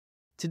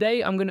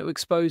Today, I'm going to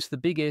expose the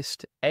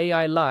biggest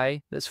AI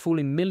lie that's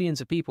fooling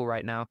millions of people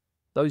right now.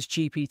 Those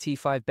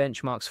GPT-5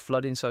 benchmarks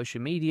flooding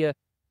social media,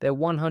 they're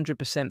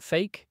 100%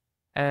 fake,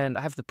 and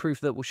I have the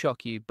proof that will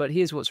shock you. But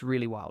here's what's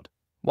really wild.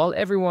 While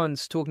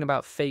everyone's talking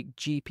about fake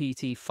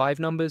GPT-5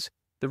 numbers,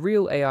 the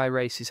real AI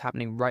race is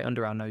happening right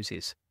under our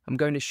noses. I'm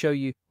going to show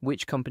you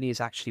which company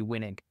is actually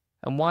winning,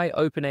 and why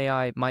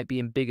OpenAI might be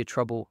in bigger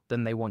trouble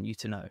than they want you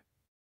to know.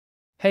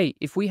 Hey,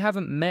 if we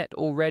haven't met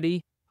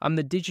already, I'm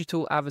the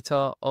digital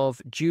avatar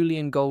of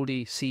Julian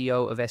Goldie,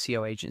 CEO of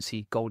SEO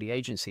agency Goldie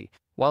Agency.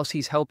 Whilst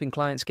he's helping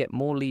clients get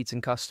more leads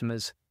and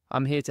customers,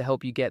 I'm here to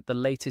help you get the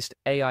latest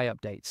AI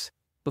updates.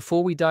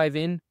 Before we dive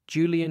in,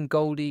 Julian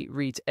Goldie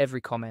reads every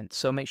comment,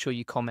 so make sure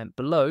you comment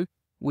below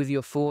with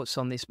your thoughts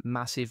on this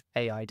massive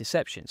AI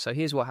deception. So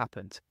here's what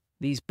happened.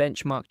 These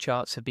benchmark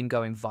charts have been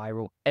going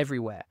viral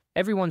everywhere.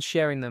 Everyone's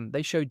sharing them.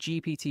 They show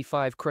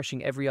GPT-5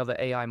 crushing every other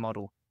AI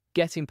model,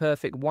 getting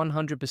perfect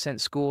 100%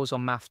 scores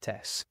on math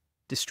tests,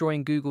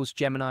 destroying Google's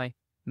Gemini,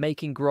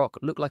 making Grok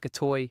look like a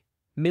toy.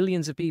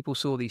 Millions of people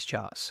saw these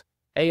charts.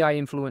 AI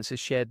influencers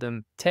shared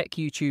them. Tech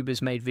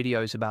YouTubers made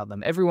videos about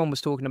them. Everyone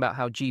was talking about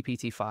how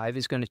GPT-5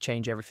 is going to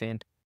change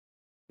everything.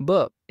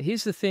 But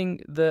here's the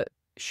thing that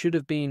should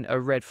have been a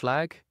red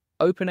flag.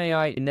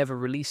 OpenAI never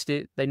released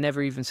it. They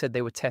never even said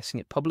they were testing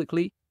it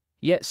publicly.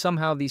 Yet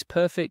somehow these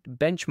perfect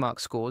benchmark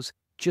scores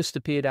just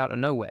appeared out of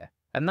nowhere.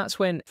 And that's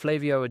when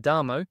Flavio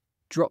Adamo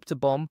dropped a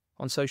bomb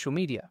on social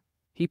media.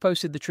 He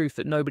posted the truth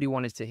that nobody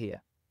wanted to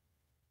hear.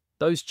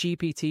 Those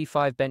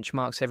GPT-5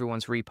 benchmarks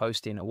everyone's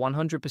reposting are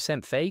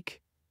 100% fake?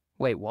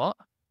 Wait, what?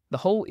 The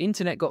whole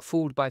internet got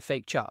fooled by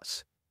fake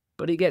charts.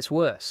 But it gets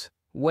worse.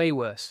 Way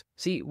worse.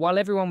 See, while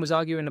everyone was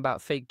arguing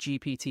about fake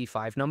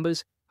GPT-5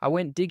 numbers, I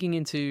went digging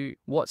into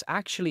what's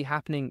actually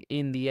happening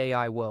in the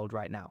AI world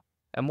right now.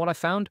 And what I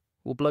found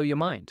will blow your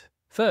mind.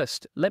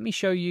 First, let me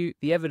show you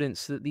the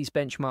evidence that these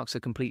benchmarks are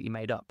completely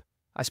made up.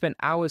 I spent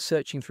hours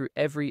searching through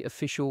every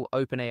official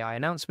OpenAI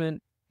announcement,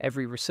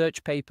 every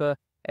research paper,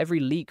 every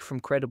leak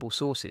from credible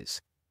sources.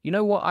 You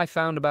know what I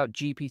found about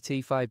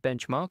GPT-5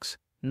 benchmarks?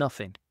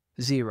 Nothing.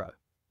 Zero.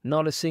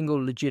 Not a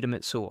single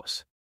legitimate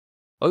source.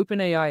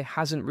 OpenAI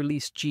hasn't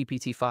released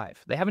GPT-5.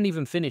 They haven't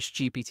even finished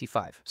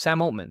GPT-5.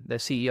 Sam Altman, their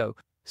CEO,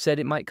 said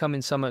it might come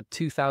in summer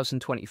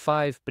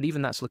 2025, but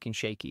even that's looking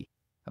shaky.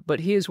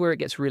 But here's where it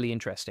gets really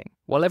interesting.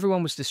 While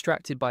everyone was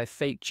distracted by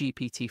fake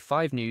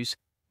GPT-5 news,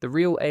 the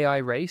real AI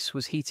race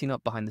was heating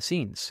up behind the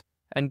scenes.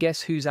 And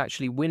guess who's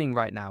actually winning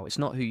right now? It's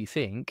not who you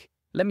think.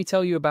 Let me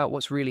tell you about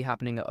what's really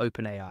happening at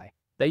OpenAI.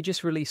 They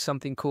just released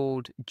something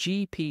called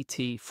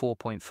GPT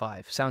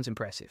 4.5. Sounds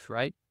impressive,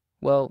 right?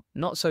 Well,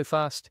 not so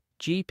fast.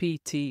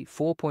 GPT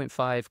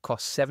 4.5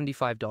 costs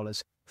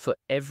 $75 for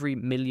every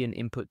million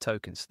input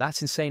tokens.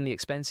 That's insanely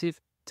expensive.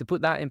 To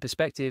put that in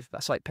perspective,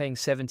 that's like paying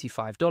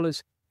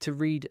 $75 to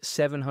read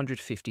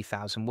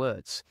 750,000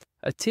 words.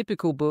 A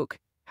typical book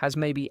has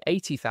maybe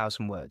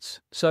 80,000 words.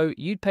 So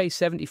you'd pay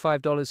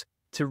 $75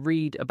 to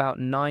read about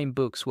 9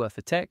 books worth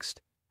of text.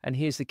 And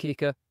here's the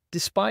kicker.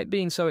 Despite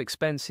being so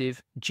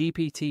expensive,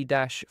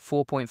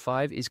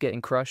 GPT-4.5 is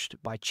getting crushed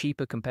by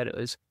cheaper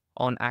competitors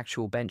on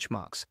actual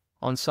benchmarks.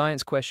 On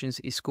science questions,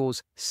 it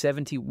scores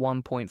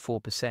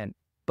 71.4%.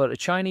 But a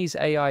Chinese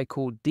AI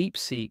called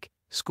DeepSeek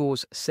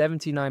scores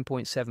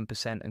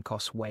 79.7% and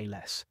costs way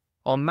less.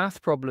 On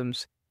math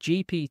problems,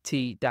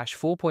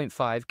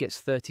 GPT-4.5 gets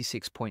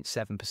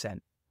 36.7%.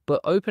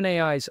 But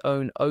OpenAI's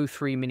own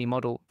O3 mini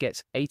model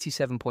gets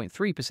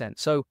 87.3%.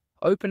 So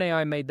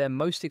OpenAI made their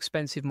most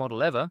expensive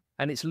model ever,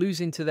 and it's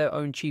losing to their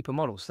own cheaper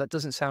models. That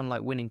doesn't sound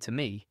like winning to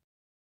me.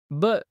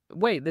 But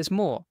wait, there's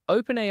more.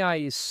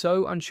 OpenAI is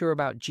so unsure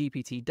about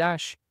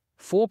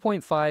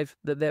GPT-4.5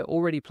 that they're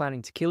already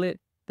planning to kill it.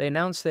 They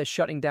announced they're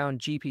shutting down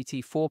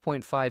GPT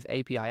 4.5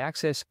 API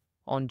access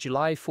on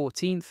July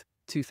 14th,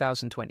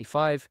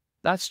 2025.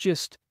 That's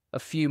just a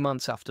few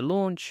months after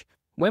launch.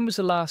 When was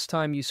the last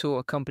time you saw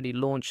a company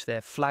launch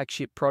their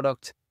flagship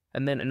product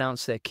and then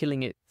announce they're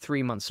killing it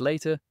 3 months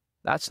later?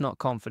 That's not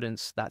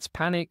confidence, that's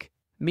panic.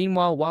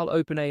 Meanwhile, while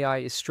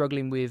OpenAI is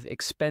struggling with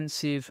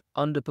expensive,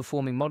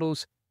 underperforming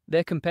models,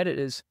 their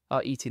competitors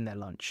are eating their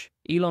lunch.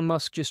 Elon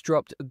Musk just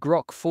dropped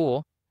Grok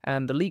 4,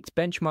 and the leaked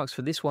benchmarks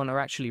for this one are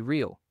actually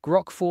real.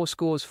 Grok 4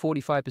 scores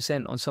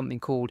 45% on something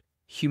called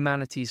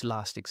Humanity's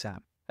Last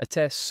Exam, a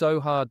test so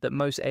hard that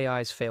most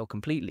AIs fail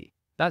completely.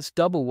 That's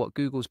double what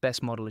Google's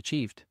best model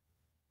achieved.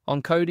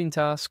 On coding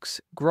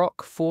tasks,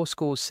 Grok 4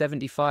 scores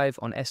 75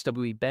 on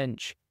SWE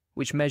Bench,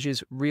 which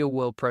measures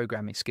real-world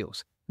programming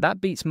skills.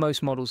 That beats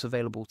most models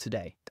available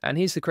today. And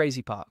here's the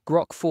crazy part.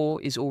 Grok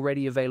 4 is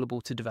already available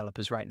to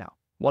developers right now.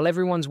 While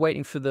everyone's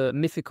waiting for the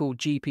mythical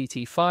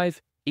GPT-5,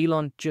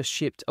 Elon just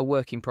shipped a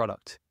working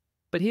product.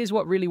 But here's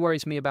what really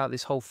worries me about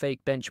this whole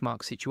fake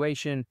benchmark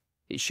situation.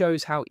 It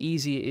shows how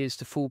easy it is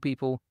to fool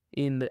people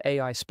in the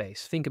AI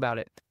space. Think about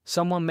it.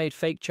 Someone made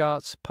fake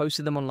charts,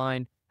 posted them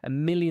online,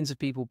 and millions of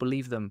people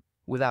believe them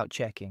without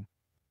checking.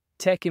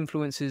 Tech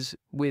influencers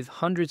with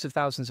hundreds of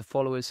thousands of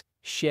followers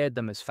shared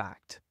them as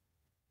fact.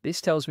 This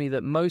tells me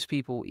that most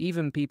people,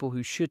 even people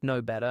who should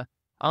know better,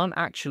 aren't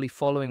actually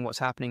following what's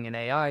happening in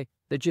AI.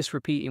 They're just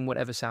repeating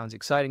whatever sounds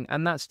exciting,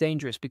 and that's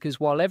dangerous because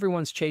while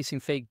everyone's chasing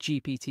fake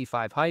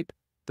GPT-5 hype,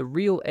 the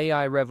real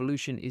AI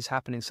revolution is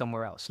happening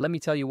somewhere else. Let me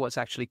tell you what's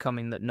actually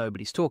coming that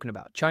nobody's talking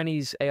about.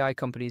 Chinese AI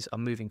companies are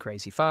moving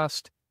crazy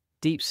fast.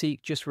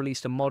 DeepSeek just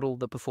released a model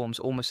that performs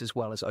almost as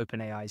well as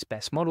OpenAI's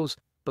best models,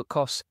 but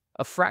costs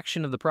a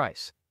fraction of the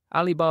price.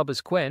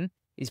 Alibaba's Qwen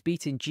is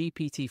beating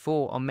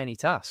GPT-4 on many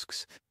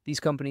tasks. These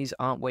companies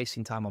aren't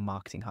wasting time on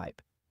marketing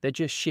hype. They're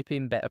just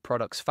shipping better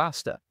products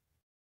faster.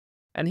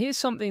 And here's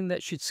something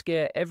that should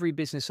scare every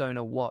business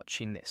owner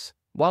watching this.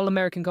 While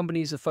American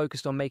companies are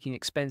focused on making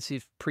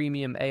expensive,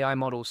 premium AI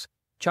models,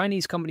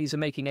 Chinese companies are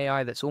making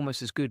AI that's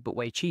almost as good but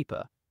way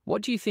cheaper.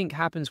 What do you think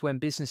happens when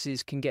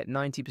businesses can get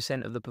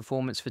 90% of the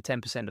performance for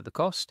 10% of the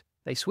cost?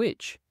 They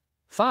switch.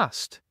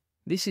 Fast.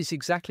 This is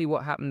exactly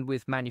what happened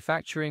with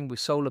manufacturing, with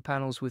solar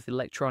panels, with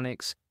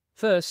electronics.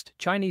 First,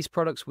 Chinese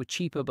products were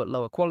cheaper but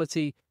lower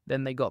quality,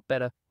 then they got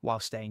better while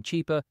staying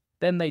cheaper,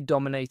 then they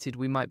dominated.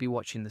 We might be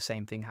watching the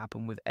same thing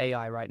happen with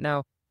AI right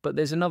now, but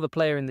there's another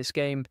player in this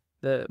game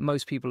that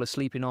most people are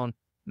sleeping on,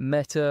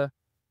 Meta.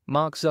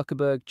 Mark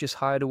Zuckerberg just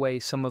hired away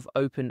some of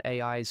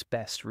OpenAI's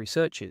best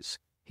researchers.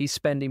 He's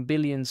spending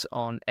billions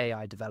on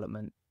AI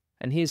development.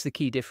 And here's the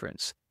key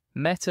difference.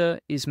 Meta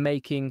is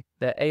making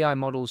their AI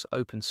models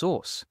open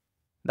source.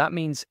 That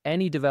means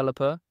any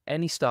developer,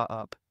 any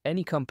startup,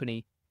 any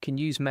company can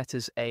use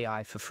Meta's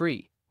AI for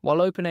free. While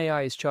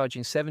OpenAI is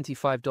charging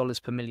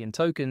 $75 per million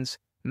tokens,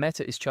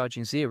 Meta is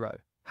charging $0.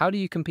 How do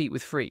you compete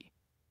with free?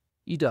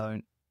 You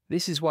don't.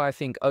 This is why I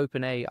think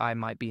OpenAI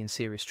might be in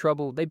serious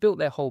trouble. They built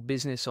their whole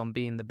business on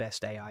being the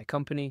best AI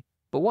company.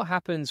 But what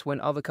happens when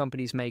other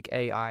companies make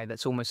AI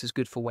that's almost as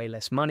good for way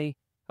less money?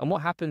 And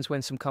what happens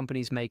when some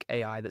companies make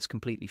AI that's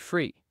completely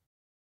free?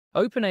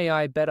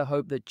 OpenAI better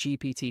hope that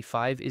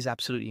GPT-5 is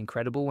absolutely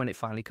incredible when it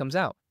finally comes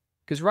out.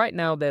 Because right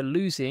now they're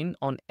losing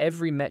on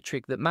every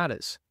metric that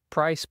matters: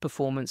 price,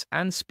 performance,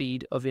 and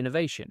speed of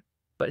innovation.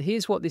 But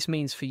here's what this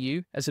means for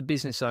you as a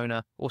business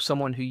owner or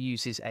someone who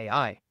uses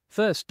AI.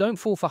 First, don't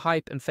fall for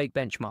hype and fake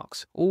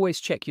benchmarks. Always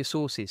check your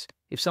sources.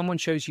 If someone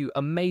shows you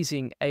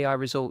amazing AI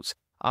results,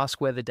 ask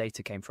where the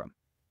data came from.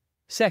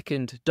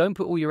 Second, don't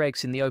put all your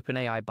eggs in the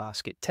OpenAI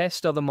basket.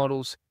 Test other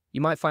models. You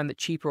might find that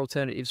cheaper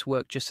alternatives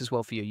work just as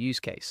well for your use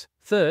case.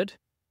 Third,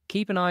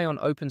 keep an eye on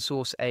open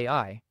source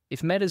AI.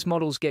 If Meta's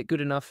models get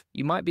good enough,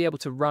 you might be able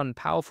to run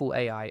powerful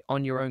AI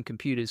on your own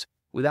computers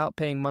without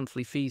paying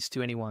monthly fees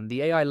to anyone.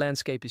 The AI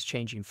landscape is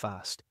changing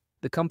fast.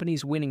 The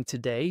companies winning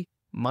today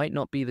might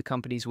not be the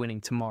companies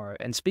winning tomorrow.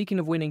 And speaking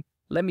of winning,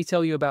 let me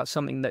tell you about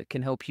something that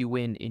can help you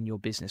win in your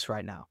business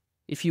right now.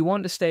 If you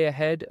want to stay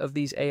ahead of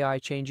these AI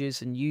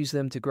changes and use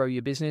them to grow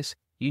your business,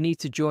 you need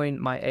to join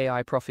my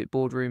AI Profit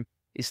Boardroom.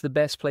 It's the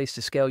best place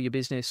to scale your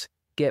business,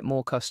 get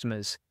more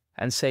customers,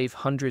 and save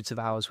hundreds of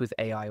hours with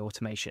AI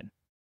automation.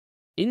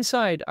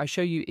 Inside, I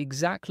show you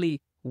exactly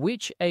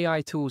which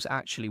AI tools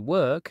actually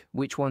work,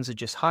 which ones are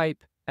just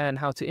hype, and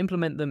how to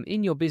implement them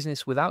in your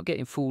business without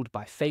getting fooled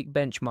by fake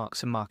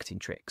benchmarks and marketing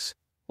tricks.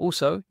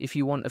 Also, if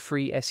you want a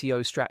free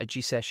SEO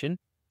strategy session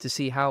to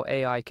see how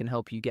AI can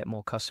help you get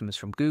more customers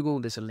from Google,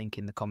 there's a link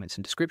in the comments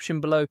and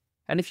description below.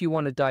 And if you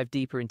want to dive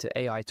deeper into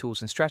AI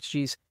tools and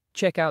strategies,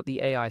 check out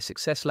the AI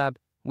Success Lab.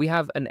 We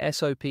have an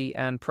SOP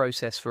and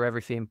process for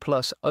everything,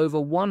 plus over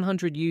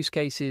 100 use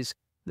cases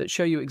that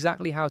show you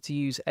exactly how to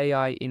use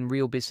AI in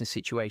real business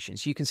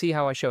situations. You can see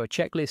how I show a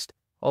checklist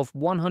of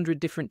 100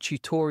 different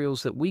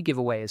tutorials that we give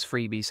away as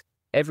freebies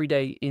every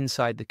day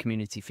inside the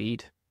community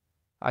feed.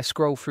 I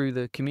scroll through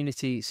the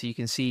community so you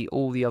can see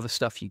all the other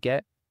stuff you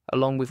get,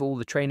 along with all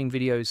the training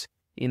videos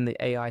in the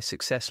AI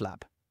Success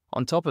Lab.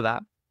 On top of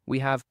that, we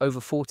have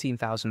over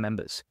 14,000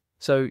 members.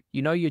 So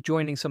you know you're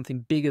joining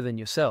something bigger than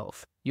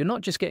yourself. You're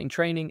not just getting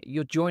training,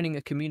 you're joining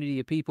a community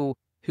of people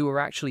who are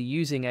actually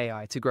using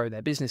AI to grow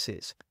their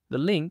businesses. The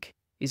link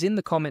is in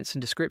the comments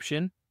and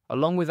description,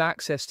 along with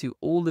access to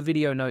all the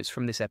video notes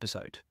from this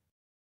episode.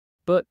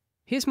 But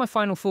here's my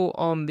final thought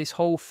on this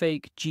whole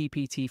fake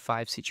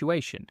GPT-5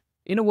 situation.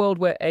 In a world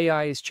where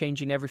AI is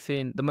changing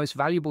everything, the most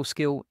valuable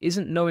skill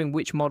isn't knowing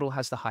which model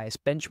has the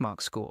highest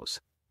benchmark scores.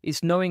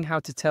 It's knowing how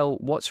to tell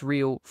what's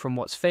real from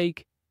what's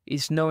fake.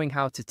 It's knowing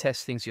how to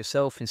test things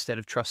yourself instead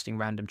of trusting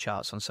random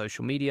charts on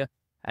social media.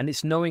 And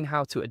it's knowing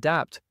how to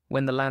adapt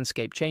when the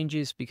landscape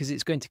changes, because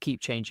it's going to keep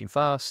changing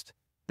fast.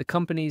 The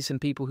companies and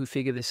people who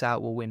figure this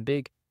out will win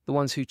big. The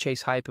ones who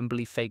chase hype and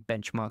believe fake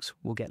benchmarks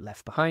will get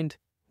left behind.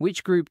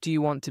 Which group do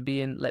you want to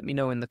be in? Let me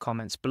know in the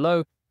comments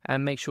below.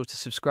 And make sure to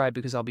subscribe,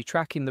 because I'll be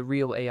tracking the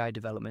real AI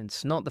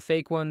developments, not the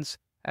fake ones,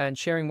 and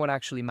sharing what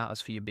actually matters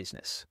for your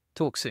business.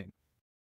 Talk soon.